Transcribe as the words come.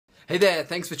Hey there,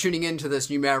 thanks for tuning in to this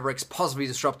New Mavericks Positively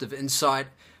Disruptive Insight.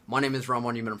 My name is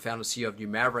Ramon Newman, I'm founder and CEO of New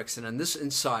Mavericks, and in this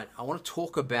insight, I want to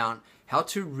talk about how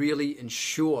to really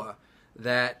ensure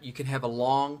that you can have a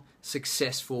long,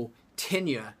 successful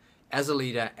tenure as a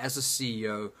leader, as a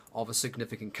CEO of a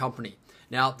significant company.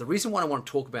 Now, the reason why I want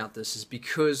to talk about this is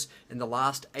because in the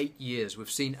last 8 years, we've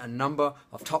seen a number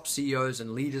of top CEOs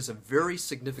and leaders of very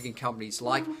significant companies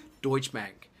like Deutsch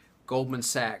Bank, Goldman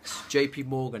Sachs,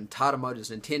 JPMorgan, Tata Motors,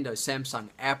 Nintendo, Samsung,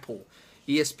 Apple,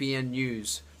 ESPN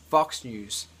News, Fox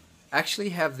News, actually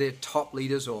have their top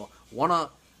leaders or one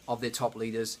of their top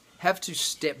leaders have to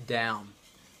step down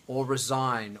or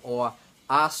resign or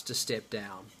ask to step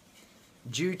down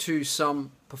due to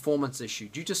some performance issue,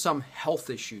 due to some health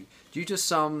issue, due to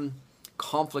some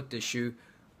conflict issue,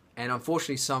 and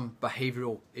unfortunately some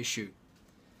behavioral issue.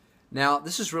 Now,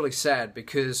 this is really sad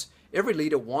because every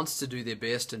leader wants to do their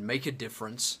best and make a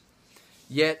difference,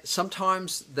 yet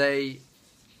sometimes they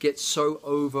get so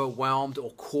overwhelmed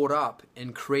or caught up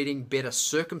in creating better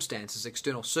circumstances,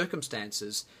 external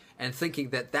circumstances, and thinking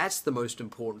that that's the most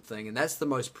important thing and that's the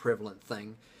most prevalent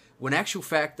thing, when in actual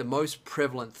fact the most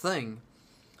prevalent thing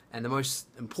and the most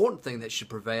important thing that should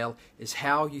prevail is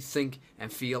how you think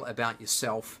and feel about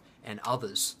yourself and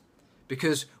others.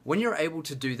 Because when you're able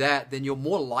to do that, then you're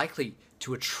more likely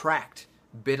to attract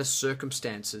better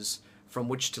circumstances from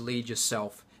which to lead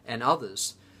yourself and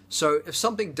others. So if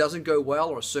something doesn't go well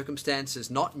or a circumstance is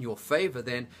not in your favor,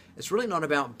 then it's really not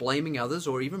about blaming others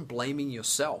or even blaming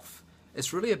yourself.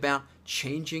 It's really about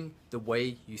changing the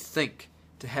way you think,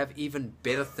 to have even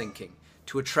better thinking,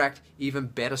 to attract even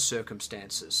better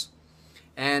circumstances.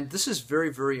 And this is very,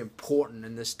 very important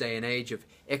in this day and age of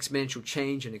exponential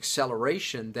change and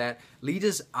acceleration, that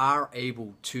leaders are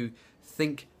able to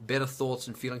think better thoughts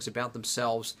and feelings about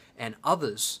themselves and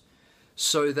others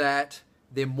so that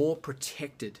they're more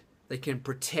protected. They can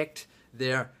protect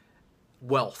their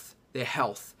wealth, their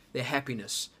health, their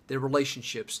happiness, their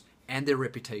relationships, and their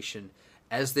reputation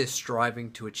as they're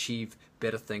striving to achieve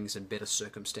better things and better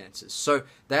circumstances. So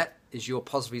that is your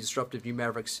Positively Disruptive New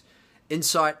Mavericks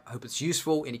insight. I hope it's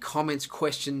useful. Any comments,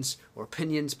 questions, or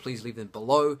opinions, please leave them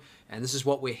below. And this is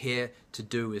what we're here to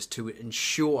do, is to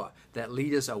ensure that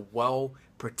leaders are well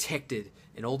protected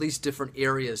in all these different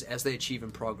areas as they achieve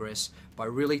and progress by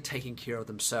really taking care of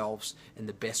themselves in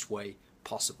the best way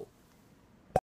possible.